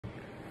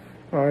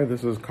Hi,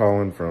 this is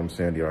Colin from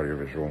Sandy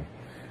Audiovisual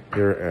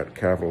here at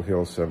Capitol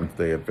Hill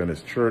Seventh-day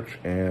Adventist Church,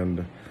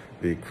 and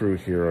the crew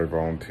here, I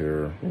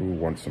volunteer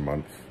once a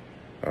month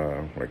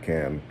when I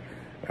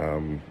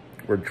can.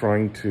 We're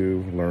trying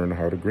to learn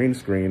how to green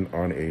screen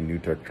on a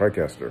NewTek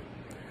TriCaster.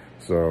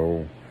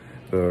 So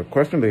the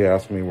question they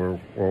asked me were,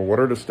 well, what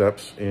are the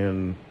steps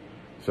in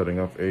setting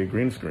up a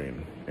green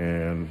screen?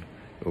 And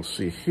you'll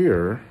see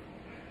here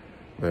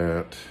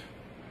that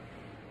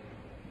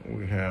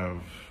we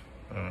have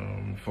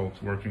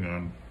folks working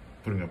on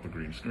putting up a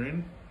green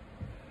screen,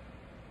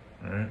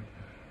 right?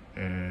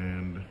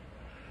 And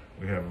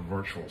we have a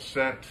virtual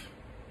set,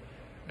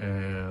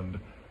 and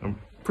I'm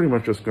pretty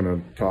much just going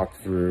to talk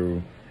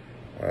through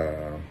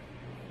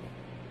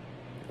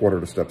what are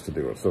the steps to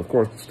do it. So of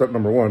course, step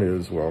number one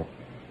is, well,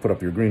 put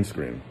up your green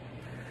screen.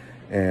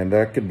 And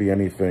that could be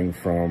anything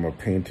from a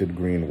painted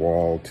green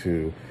wall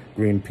to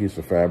green piece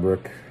of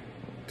fabric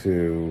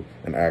to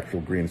an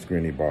actual green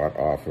screen you bought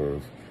off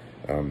of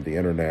the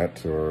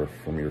internet or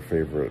from your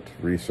favorite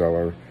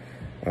reseller,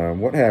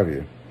 what have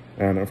you.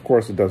 And of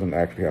course, it doesn't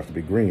actually have to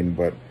be green,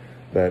 but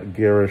that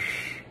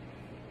garish,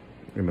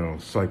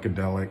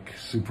 psychedelic,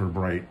 super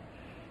bright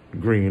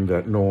green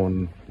that no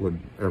one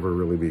would ever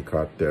really be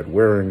caught dead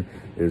wearing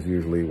is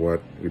usually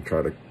what we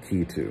try to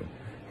key to.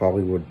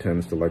 Hollywood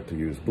tends to like to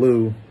use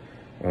blue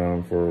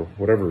for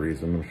whatever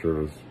reason. I'm sure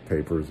there's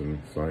papers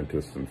and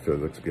scientists and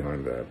physics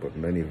behind that, but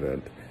in any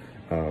event,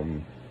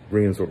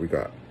 green is what we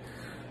got.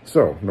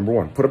 So, number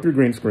one, put up your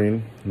green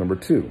screen. Number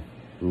two,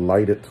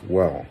 light it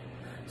well.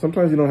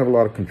 Sometimes you don't have a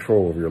lot of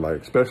control over your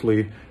light,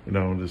 especially,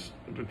 the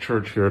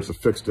church here, it's a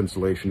fixed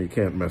installation. You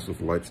can't mess with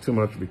the lights too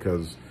much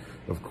because,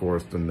 of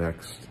course, the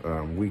next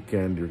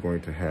weekend you're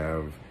going to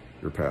have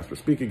your pastor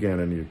speak again,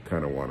 and you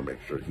kind of want to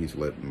make sure he's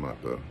lit and not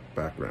the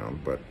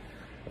background. But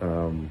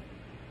the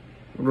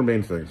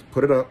main things,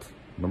 put it up,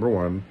 number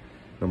one.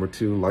 Number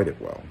two, light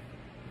it well.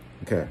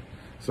 Okay,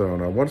 so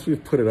now once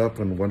we've put it up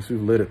and once we've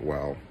lit it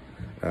well,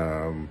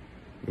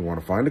 we want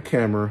to find a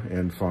camera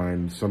and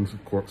find some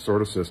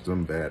sort of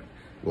system that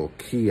will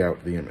key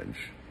out the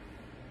image,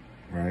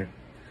 right?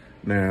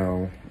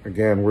 Now,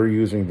 again, we're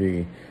using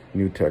the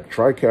NewTek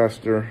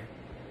TriCaster,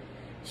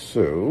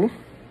 so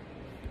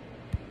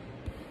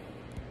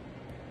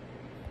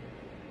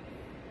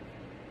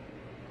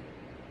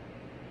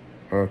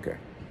okay,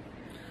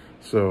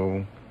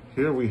 so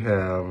here we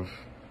have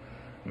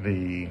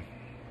the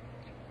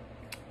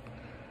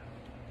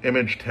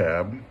image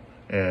tab,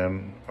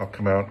 and I'll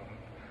come out,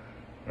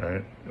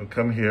 right? You'll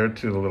come here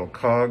to the little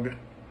cog,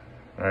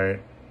 right?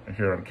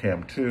 Here on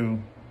cam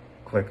 2,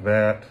 click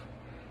that,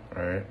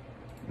 right?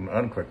 And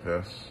unclick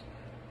this,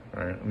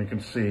 right? And you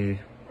can see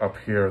up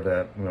here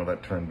that,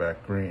 that turned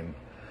back green.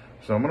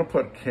 So I'm gonna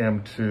put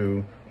cam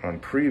 2 on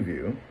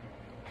preview,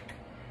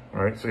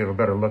 all right? So you have a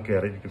better look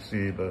at it. You can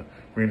see the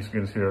green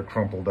screen's here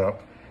crumpled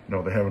up.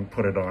 They haven't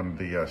put it on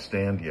the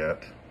stand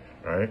yet,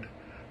 right?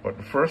 But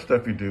the first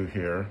step you do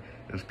here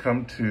is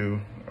come to,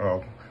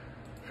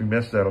 if you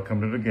missed that, I'll come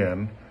to it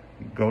again.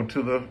 Go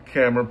to the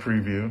camera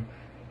preview,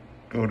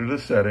 go to the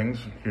settings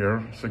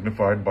here,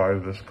 signified by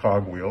this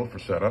cog wheel for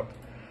setup.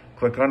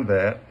 Click on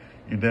that.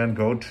 You then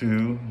go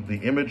to the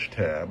image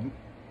tab,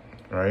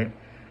 right?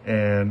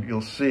 And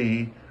you'll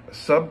see a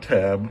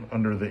sub-tab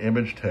under the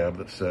image tab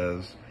that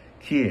says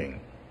keying,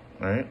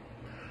 right?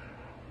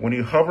 When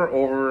you hover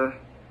over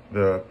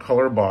the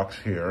color box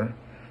here,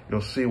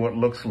 you'll see what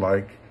looks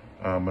like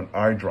an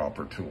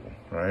eyedropper tool,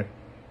 right?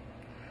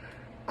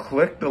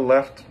 Click the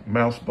left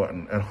mouse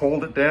button and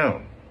hold it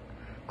down.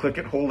 Click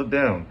it, hold it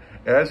down.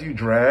 As you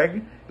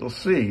drag, you'll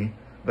see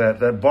that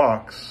that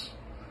box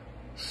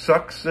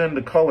sucks in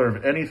the color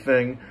of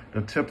anything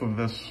the tip of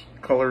this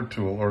color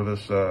tool or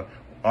this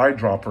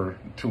eyedropper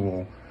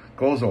tool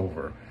goes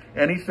over.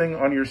 Anything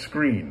on your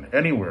screen,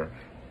 anywhere.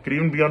 Could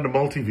even be on the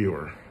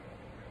multi-viewer,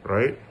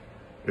 right?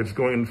 It's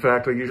going, in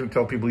fact, I usually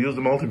tell people use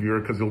the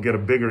multi-viewer because you'll get a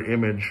bigger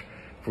image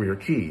for your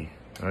key,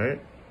 right?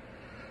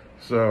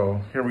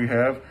 So here we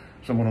have,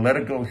 so I'm gonna let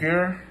it go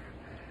here,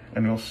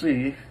 and you'll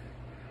see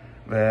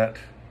that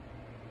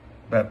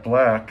that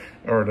black,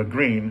 or the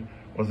green,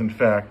 was in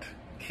fact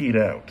keyed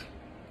out.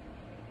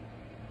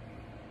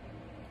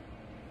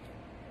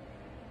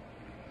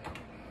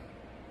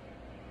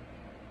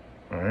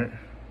 All right.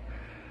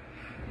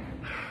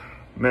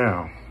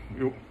 Now,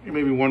 you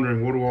may be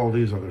wondering, what do all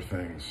these other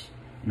things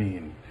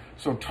mean?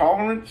 So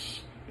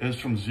tolerance is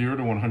from 0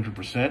 to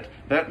 100%.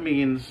 That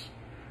means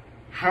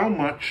how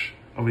much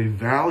of a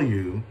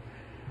value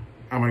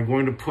am I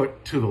going to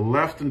put to the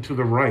left and to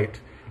the right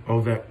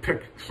of that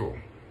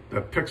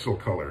pixel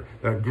color,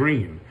 that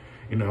green?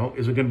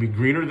 Is it going to be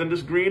greener than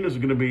this green? Is it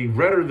going to be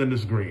redder than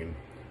this green?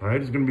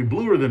 Right? Is it going to be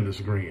bluer than this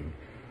green?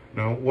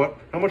 Now,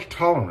 how much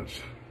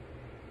tolerance?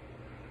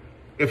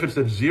 If it's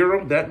at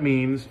 0, that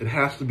means it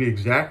has to be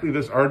exactly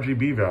this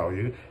RGB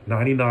value,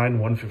 99,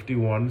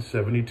 151,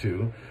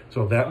 72.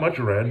 So that much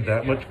red,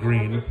 that much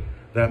green,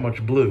 that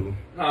much blue,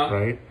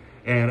 right?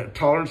 And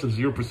tolerance of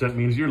 0%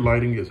 means your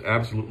lighting is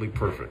absolutely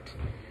perfect.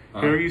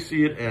 Here you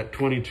see it at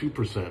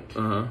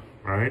 22%,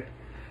 right?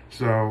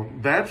 So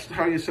that's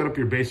how you set up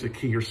your basic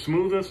key. Your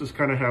smoothness is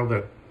kind of how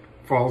that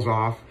falls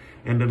off,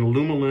 and then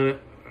illuminate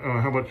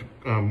how much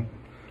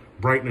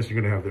brightness you're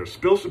going to have there.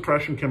 Spill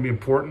suppression can be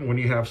important when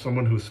you have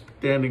someone who's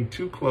standing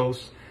too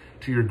close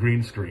to your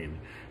green screen.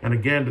 And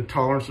again, the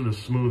tolerance of the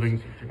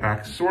smoothing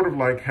acts sort of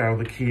like how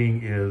the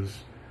keying is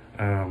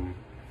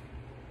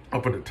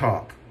up at the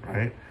top,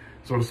 right?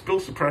 So the spill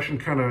suppression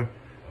kind of,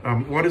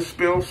 what is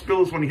spill?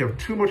 Spill is when you have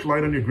too much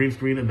light on your green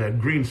screen and that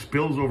green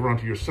spills over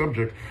onto your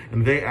subject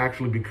and they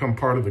actually become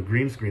part of the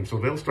green screen. So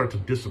they'll start to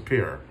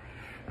disappear,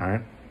 all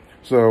right?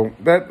 So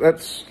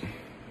that's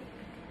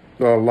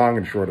the long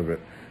and short of it.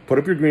 Put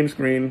up your green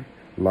screen,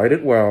 light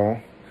it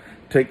well,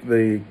 take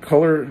the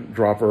color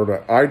dropper,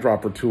 the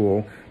eyedropper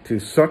tool to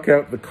suck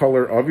out the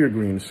color of your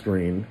green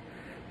screen,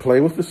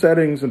 play with the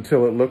settings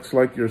until it looks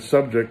like your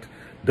subject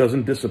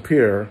doesn't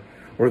disappear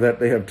or that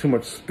they have too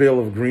much spill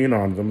of green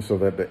on them so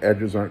that the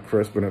edges aren't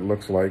crisp and it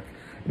looks like,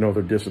 you know,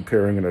 they're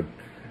disappearing in a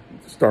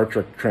Star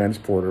Trek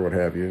transport or what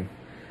have you.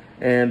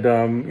 And,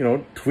 you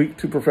know, tweak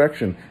to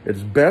perfection.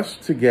 It's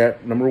best to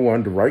get, number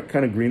one, the right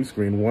kind of green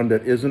screen, one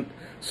that isn't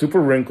super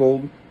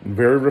wrinkled,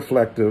 very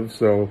reflective,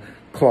 so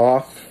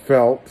cloth,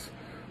 felt,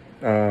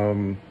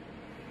 you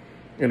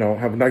know,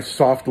 have a nice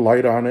soft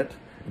light on it.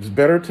 It's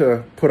better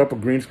to put up a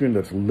green screen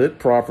that's lit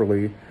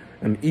properly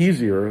and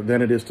easier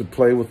than it is to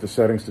play with the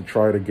settings to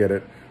try to get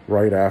it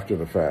right after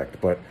the fact.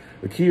 But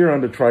the keyer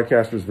on the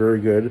TriCaster is very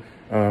good.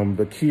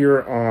 The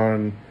keyer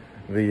on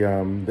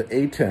the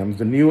ATEMs,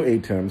 the new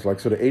ATEMs, like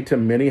so the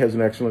ATEM Mini has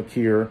an excellent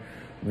keyer.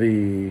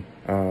 The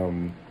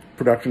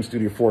Production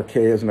Studio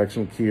 4K has an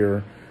excellent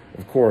keyer.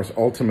 Of course,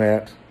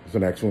 Ultimate is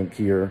an excellent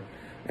keyer.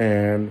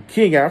 And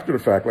keying after the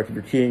fact, like if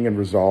you're keying in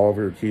Resolve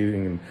or you're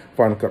keying in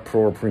Final Cut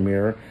Pro or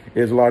Premiere,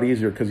 is a lot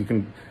easier because you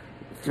can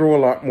throw a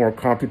lot more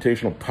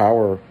computational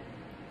power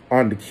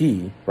on the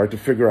key, right, to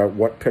figure out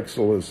what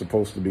pixel is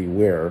supposed to be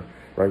where,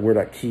 right, where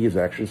that key is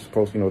actually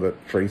supposed to, you know,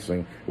 that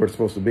tracing, where it's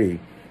supposed to be,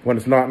 when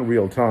it's not in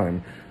real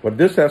time. But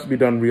this has to be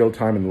done real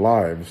time and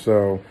live,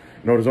 so,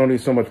 you know, there's only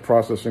so much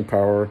processing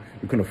power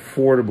you can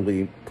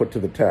affordably put to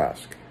the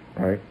task,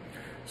 right?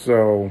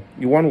 So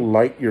you want to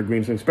light your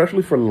green screen,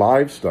 especially for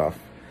live stuff.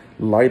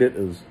 Light it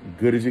as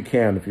good as you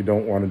can if you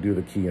don't want to do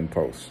the key in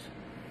post.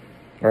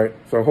 All right,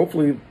 so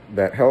hopefully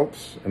that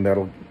helps and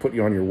that'll put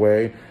you on your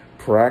way.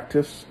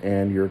 Practice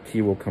and your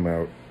key will come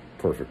out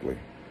perfectly.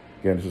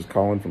 Again, this is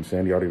Colin from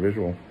Sandy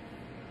Audiovisual.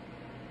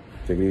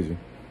 Take it easy.